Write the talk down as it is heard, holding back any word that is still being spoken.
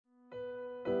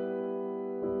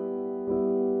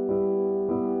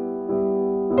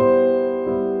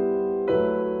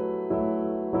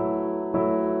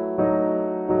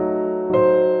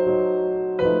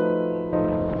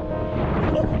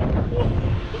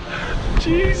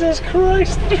Jesus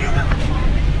Christ!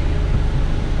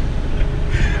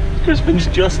 Crispin's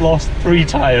just lost 3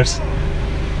 tyres.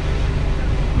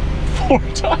 4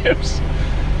 tyres.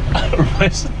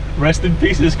 Rest in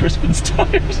pieces, Crispin's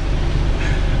tyres.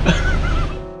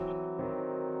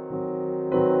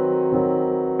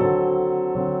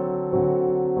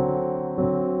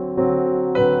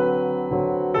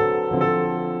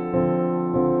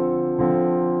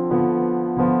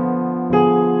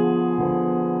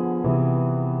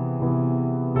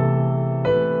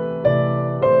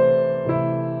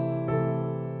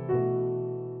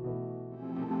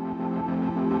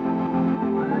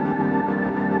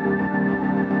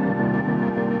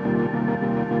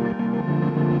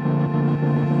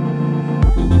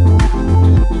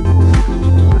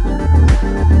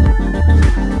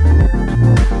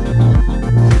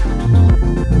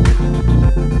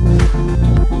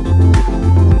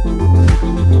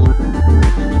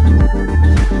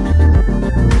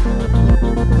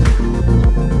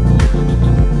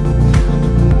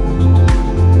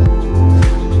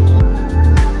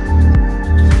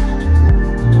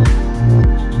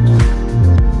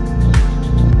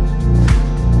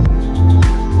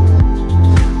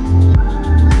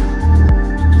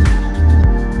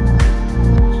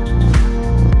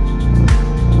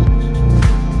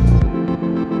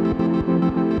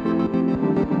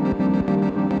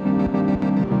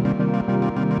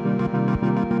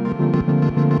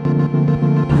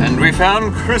 We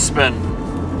found Crispin.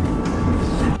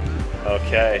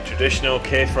 Okay, traditional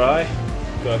K-fry.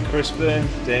 Got Crispin,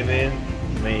 Damien,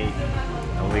 me,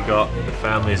 and we got the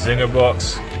family zinger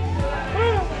box.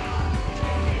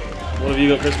 What have you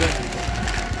got, Crispin?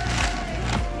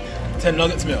 10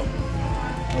 nuggets meal.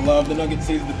 I love the nuggets.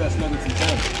 These are the best nuggets in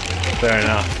town. Fair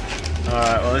enough.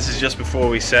 Alright, well this is just before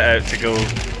we set out to go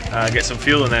get some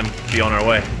fuel and then be on our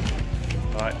way.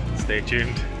 Alright, stay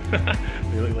tuned.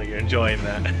 You look like you're enjoying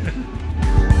that.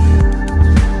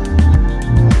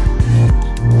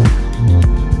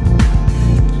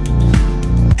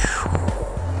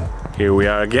 Here we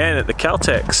are again at the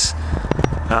Caltex.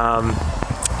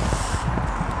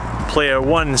 Player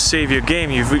 1, save your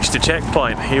game, you've reached the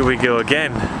checkpoint. Here we go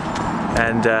again.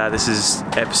 And this is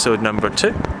episode number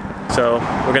 2. So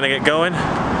we're gonna get going.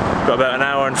 Got about an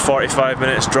hour and 45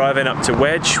 minutes driving up to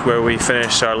Wedge, where we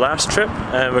finished our last trip,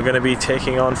 and we're going to be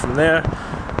taking on from there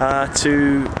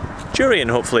to Jurien,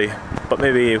 hopefully, but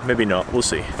maybe not. We'll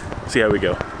see. See how we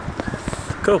go.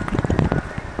 Cool.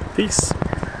 Peace.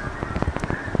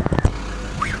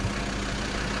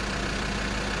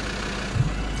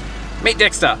 Meet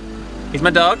Dexter. He's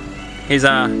my dog. He's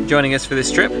joining us for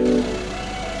this trip.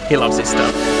 He loves his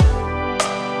stuff.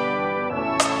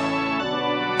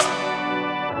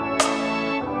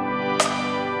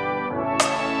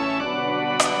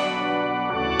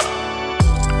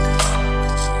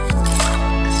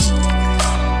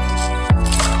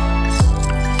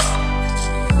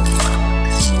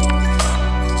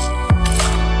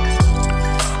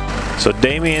 So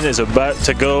Damien is about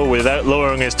to go without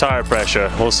lowering his tire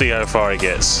pressure. We'll see how far he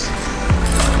gets.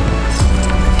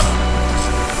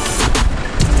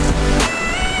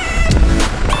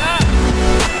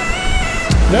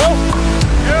 No?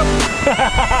 Yep.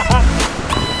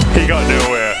 He got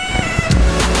nowhere.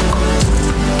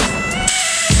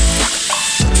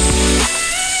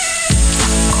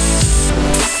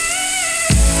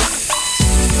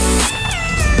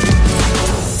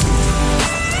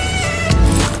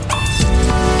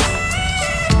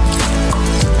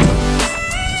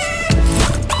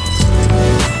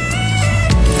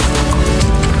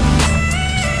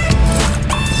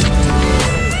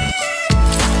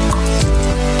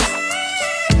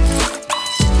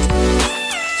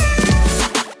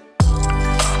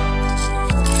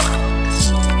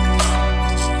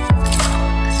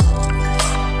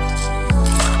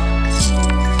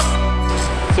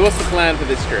 So what's the plan for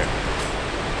this trip?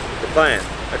 The plan?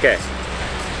 Okay.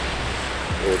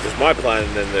 Well, there's my plan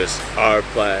and then there's our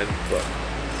plan, but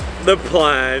the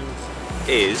plan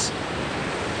is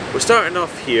we're starting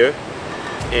off here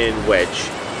in Wedge.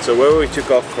 So where we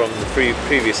took off from the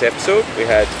previous episode, we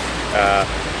had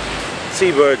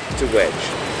Seabird to Wedge,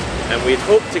 and we'd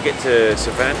hoped to get to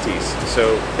Cervantes.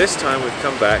 So this time we've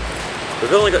come back.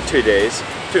 We've only got 2 days,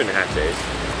 2.5 days,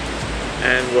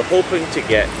 and we're hoping to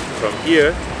get from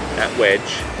here at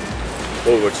Wedge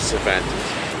over to Cervantes.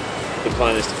 The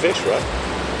plan is to fish, right?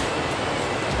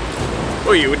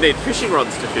 Well, you would need fishing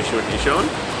rods to fish, wouldn't you, Sean?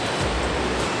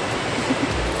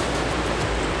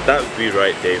 That would be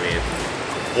right, Damien.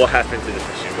 What happened to the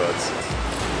fishing rods?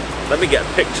 Let me get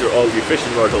a picture of your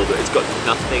fishing rod holder. It's got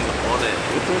nothing on it.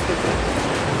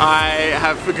 I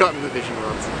have forgotten the fishing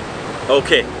rods.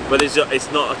 Okay, but it's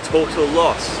not a total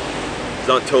loss. It's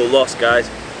not a total loss, guys.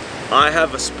 I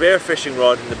have a spare fishing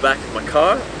rod in the back of my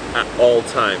car at all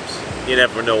times. You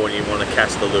never know when you want to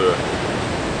cast the lure.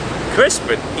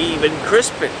 Crispin, even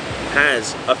Crispin,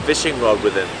 has a fishing rod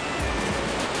with him.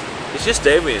 It's just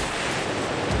Damien.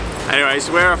 Anyways,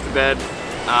 we're off to bed.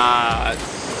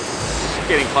 It's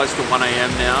getting close to 1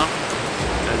 AM now,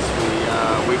 as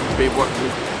we've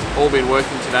all been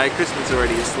working today. Crispin's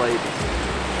already asleep.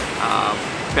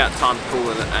 About time to call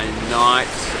it a night,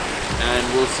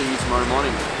 and we'll see you tomorrow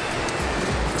morning.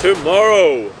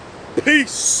 Tomorrow!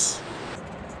 Peace!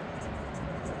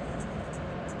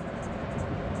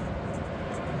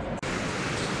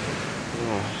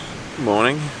 Good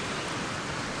morning.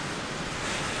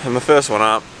 I'm the first one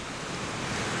up.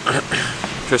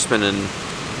 Crispin and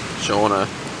Sean are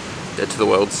dead to the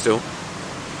world still.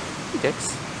 Hey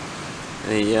Dex.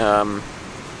 The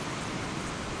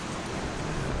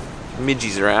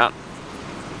midgies are out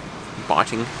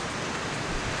biting.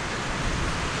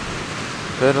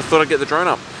 But I thought I'd get the drone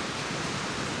up.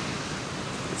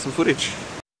 Get some footage.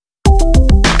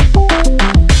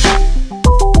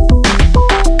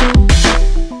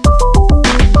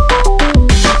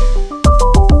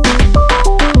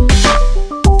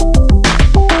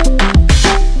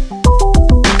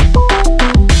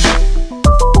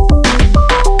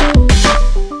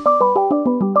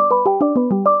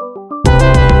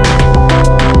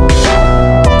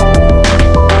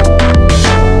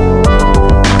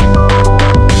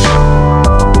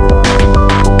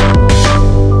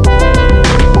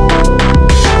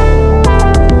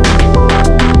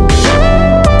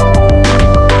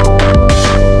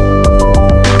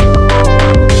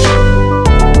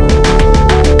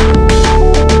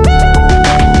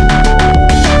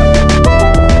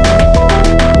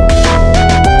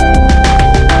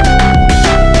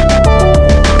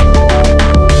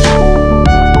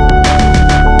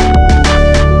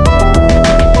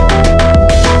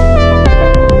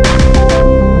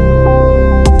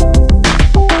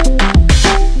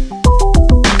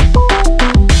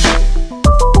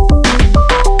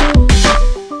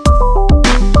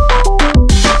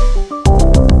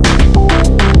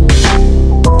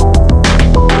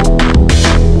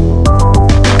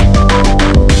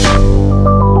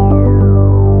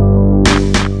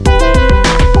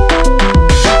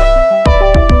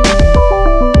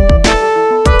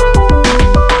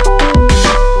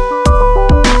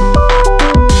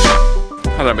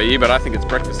 But I think it's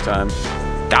breakfast time.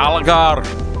 Gallagher!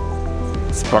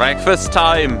 It's breakfast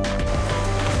time!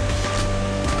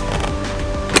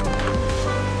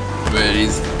 Where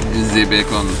is the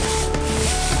bacon?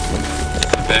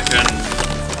 Bacon!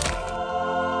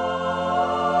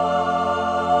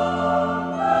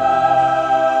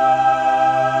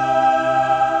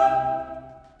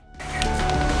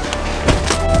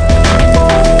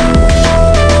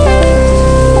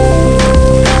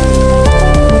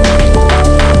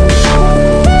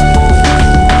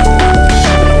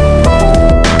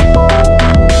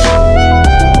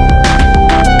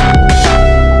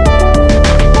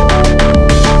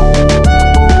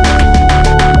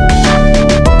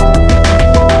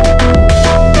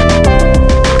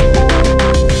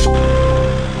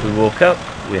 Up,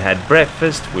 we had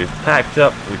breakfast, we've packed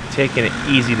up, we've taken it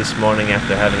easy this morning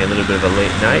after having a little bit of a late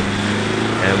night,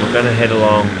 and we're going to head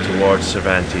along towards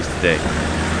Cervantes today.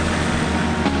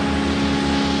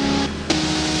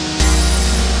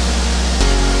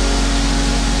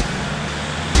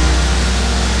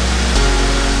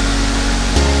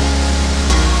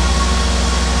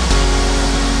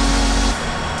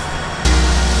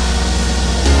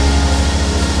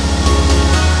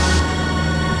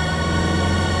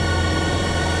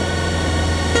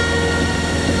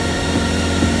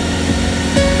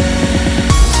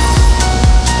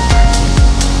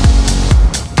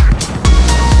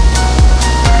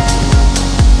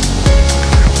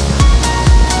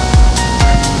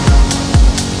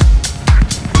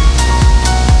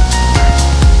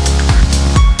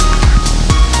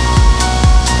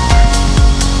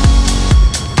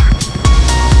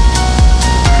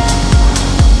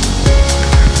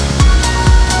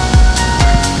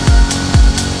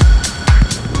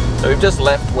 We've just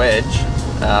left Wedge.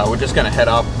 We're just going to head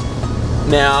up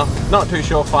now. Not too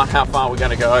sure how far we're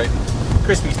going to go.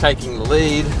 Crispy's taking the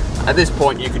lead. At this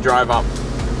point you could drive up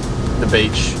the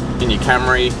beach in your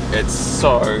Camry. It's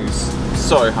so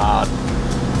hard.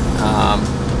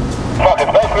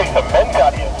 It's basically cement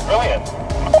out here. It's brilliant.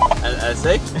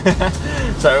 See?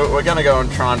 So we're going to go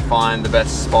and try and find the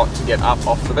best spot to get up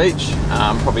off the beach.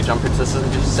 Probably jump into some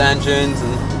sand dunes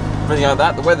and everything like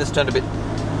that. The weather's turned a bit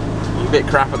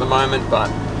crap at the moment, but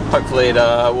hopefully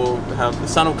the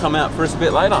sun will come out for us a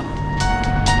bit later.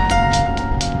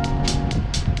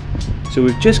 So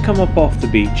we've just come up off the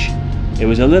beach. It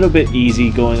was a little bit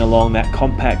easy going along that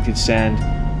compacted sand.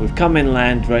 We've come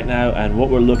inland right now, and what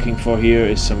we're looking for here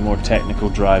is some more technical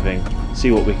driving.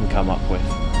 See what we can come up with.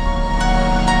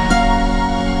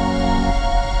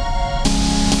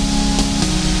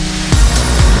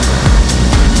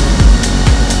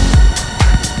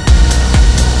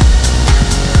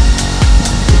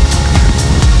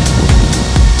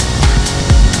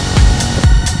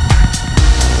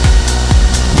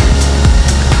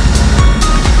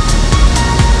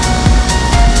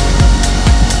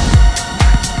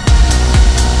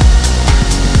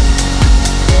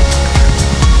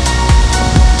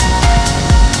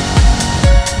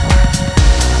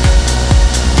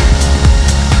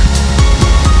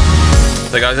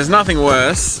 So guys, there's nothing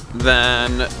worse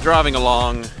than driving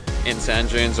along in sand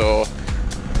dunes or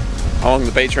along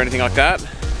the beach or anything like that,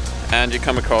 and you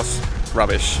come across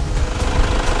rubbish.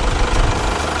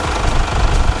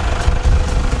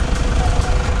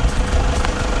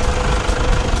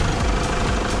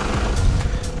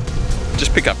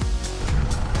 Just pick up.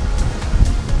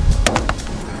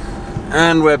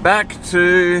 And we're back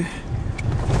to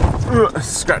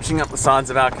scratching up the sides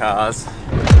of our cars.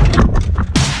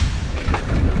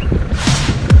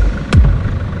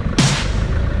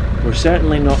 We're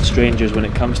certainly not strangers when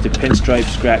it comes to pinstripe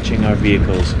scratching our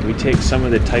vehicles. We take some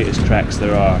of the tightest tracks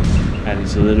there are, and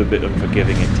it's a little bit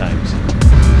unforgiving at times.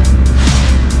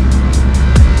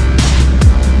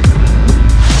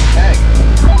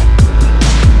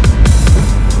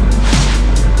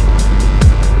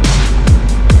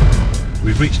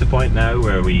 We've reached the point now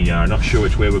where we are not sure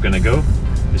which way we're going to go.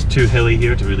 It's too hilly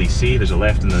here to really see. There's a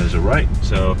left and then there's a right.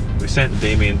 So we sent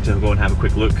Damien to go and have a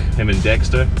quick look, him and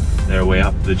Dexter. They're way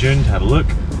up the dune to have a look.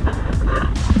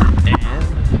 And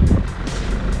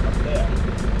up there.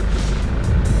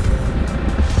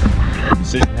 The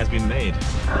decision has been made.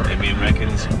 Damien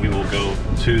reckons we will go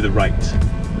to the right.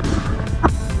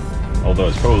 Although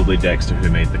it's probably Dexter who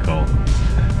made the call.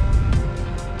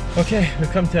 Okay,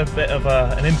 we've come to a bit of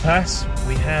an impasse.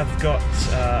 We have got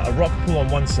a rock pool on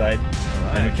one side,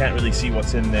 and we can't really see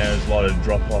what's in there. There's a lot of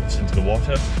drop-offs into the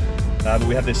water. But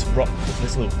we have this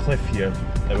little cliff here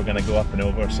that we're going to go up and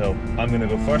over, so I'm going to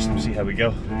go first and see how we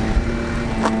go.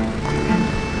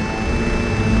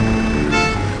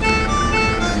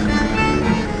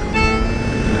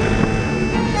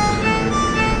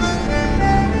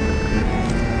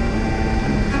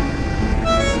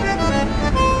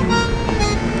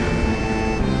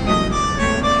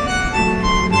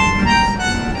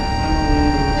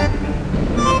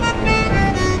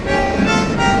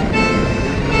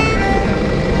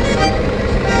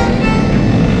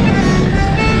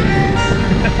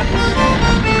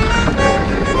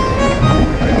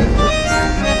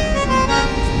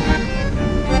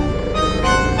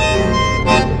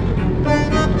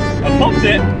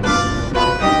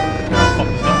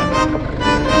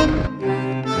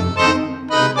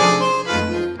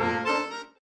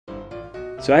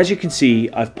 So as you can see,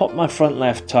 I've popped my front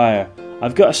left tyre.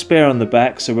 I've got a spare on the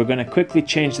back, so we're going to quickly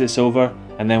change this over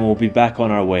and then we'll be back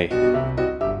on our way.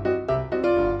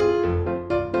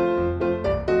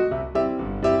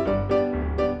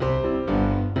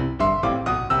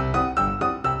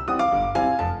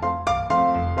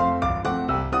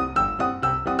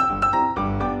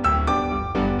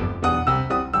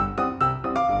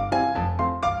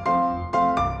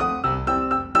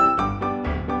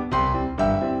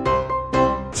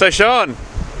 So Sean,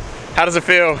 how does it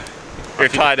feel? You're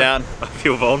tied down. I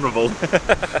feel vulnerable.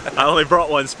 I only brought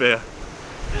one spare.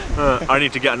 I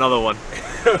need to get another one.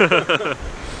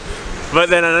 But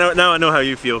then now I know how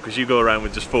you feel, because you go around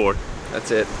with just 4. That's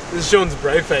it. This is Sean's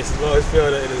brave face as well. He's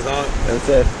feeling it in his heart. That's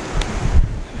it.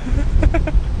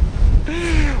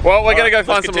 Well, we're going to go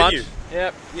find some lunch.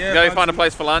 Yep. Yeah, go find a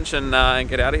place for lunch and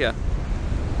get out of here.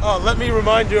 Oh, let me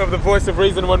remind you of the voice of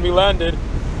reason when we landed.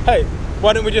 Hey,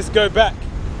 why don't we just go back?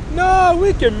 No,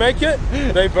 we can make it,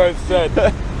 they both said.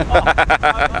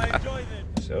 I enjoyed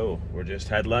it. So, we're just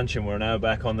had lunch and we're now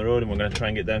back on the road, and we're going to try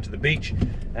and get down to the beach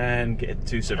and get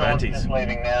to Cervantes. Just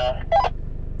leaving now.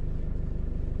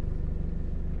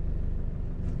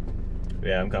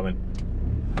 Yeah, I'm coming.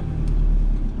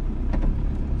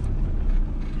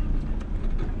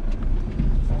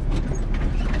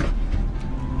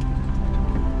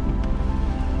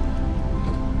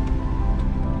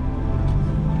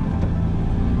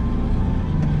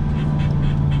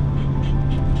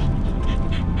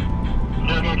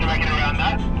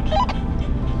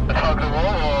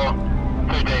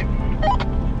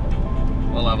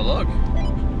 We'll have a look.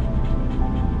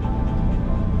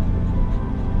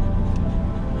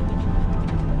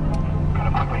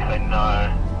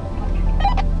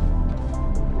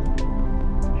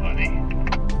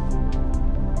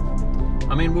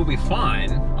 will be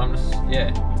fine. I'm just,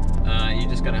 yeah. You're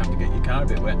just gonna have to get your car a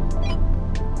bit wet.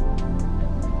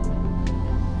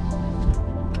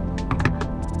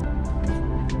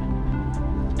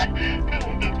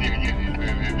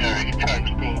 Very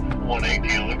comfortable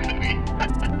 180 looks at me.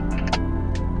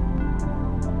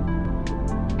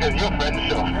 Because your friend's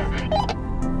shop.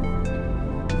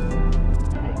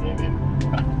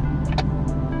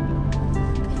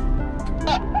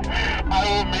 I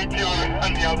will meet you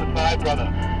on the other side, brother.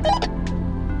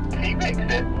 If he makes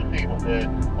it, we'll see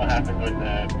what happens with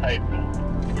the tape.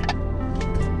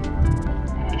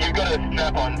 You've got a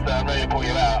strap on, so I'm ready to pull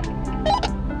you out.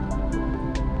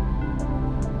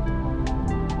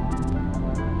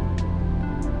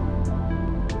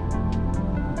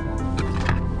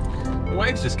 The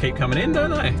waves just keep coming in,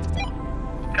 don't they?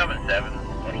 Come at 7.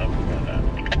 What level was that?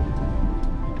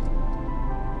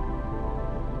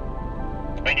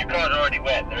 I mean, your car's already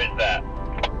wet, there is that.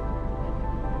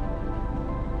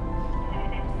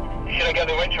 Should I get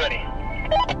the winch ready?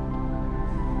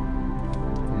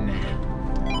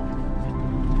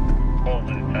 All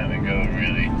the time ago,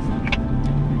 really.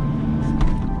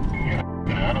 You're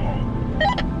an animal.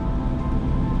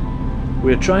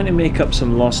 We're trying to make up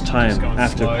some lost time.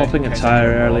 After popping a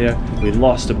tyre earlier, we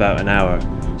lost about an hour.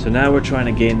 So now we're trying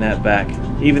to gain that back,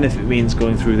 even if it means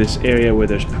going through this area where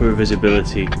there's poor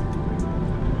visibility.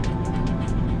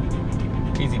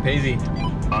 Easy peasy.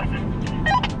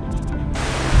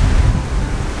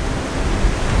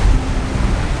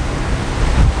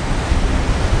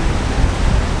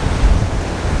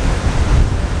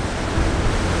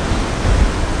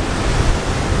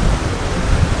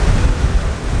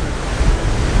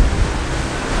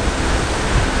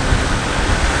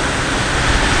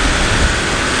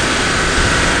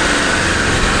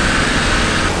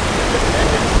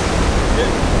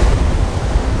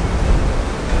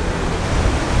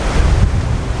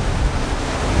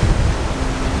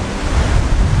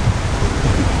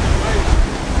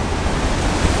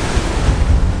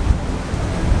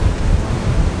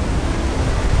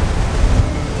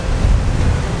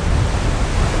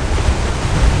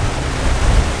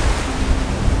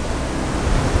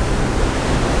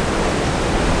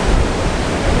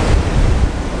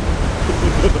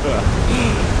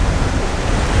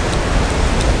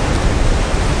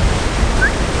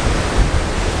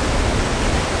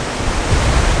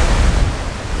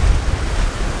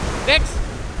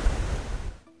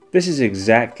 This is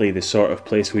exactly the sort of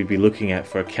place we'd be looking at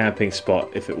for a camping spot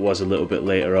if it was a little bit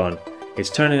later on. It's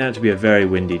turning out to be a very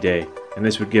windy day, and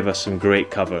this would give us some great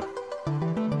cover.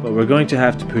 But we're going to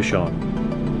have to push on.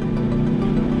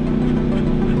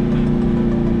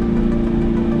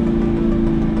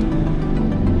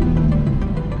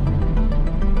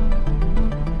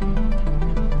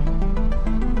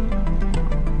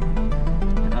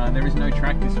 There is no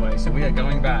track this way, so we are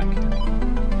going back.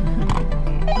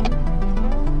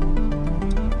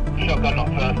 Shotgun not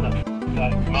first, so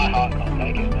my heart can't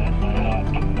take it, man. My heart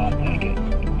cannot take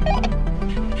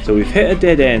it. So we've hit a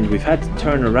dead end, we've had to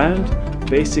turn around,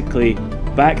 basically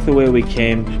back the way we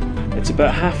came. It's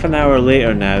about half an hour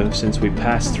later now since we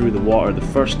passed through the water the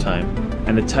first time,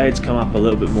 and the tide's come up a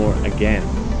little bit more again.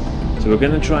 So we're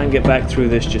going to try and get back through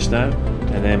this just now,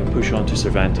 and then push on to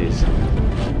Cervantes.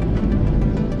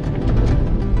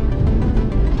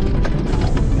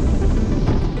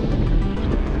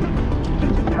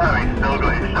 Still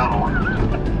got your shovel.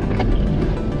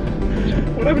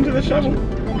 What happened to the shovel?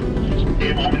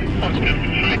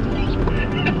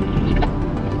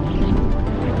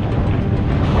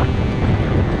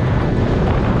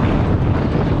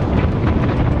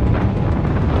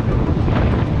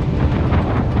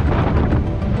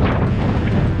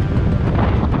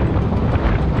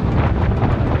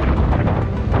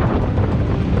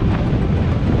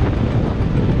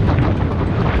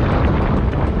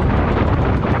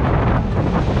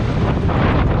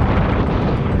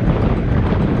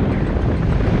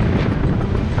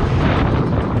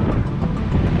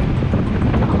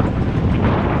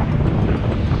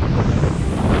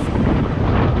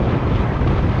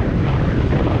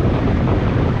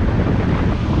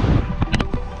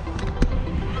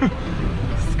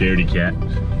 Scaredy cat.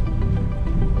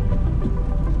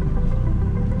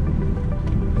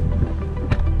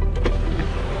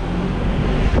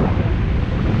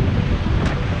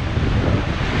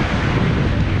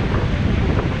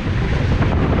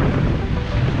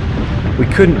 We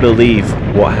couldn't believe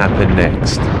what happened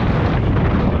next.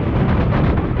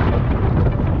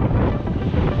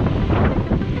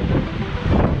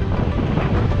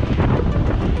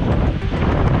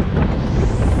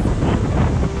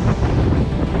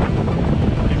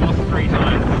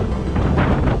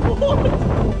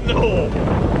 No!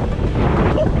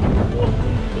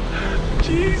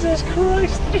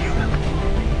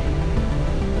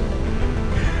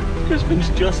 Crispin's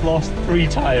just lost 3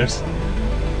 tyres.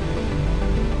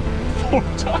 4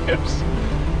 tyres.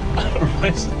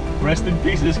 Rest in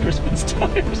pieces, Crispin's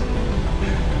tyres.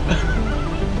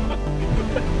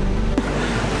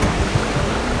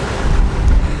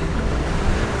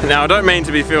 Now I don't mean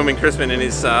to be filming Crispin in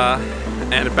his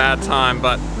and a bad time,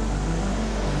 but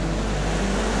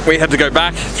we had to go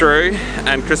back through,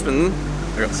 and Crispin,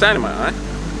 I got sand in my eye,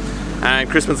 and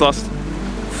Crispin's lost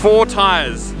 4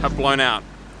 tyres have blown out,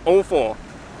 all 4.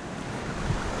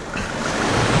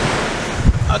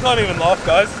 I can't even laugh,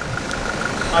 guys.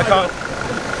 I can't.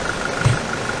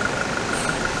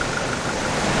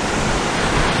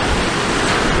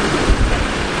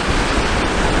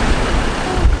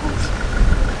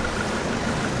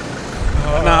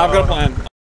 No, I've got a plan.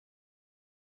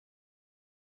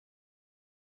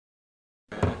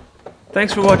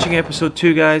 Thanks for watching episode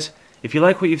 2, guys. If you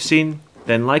like what you've seen,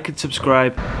 then like and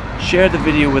subscribe, share the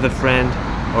video with a friend,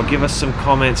 or give us some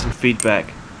comments and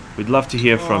feedback. We'd love to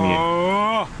hear from you.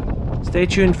 Stay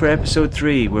tuned for episode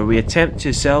 3, where we attempt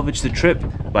to salvage the trip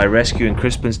by rescuing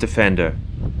Crispin's Defender.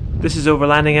 This is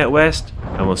Overlanding Out West,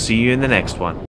 and we'll see you in the next one.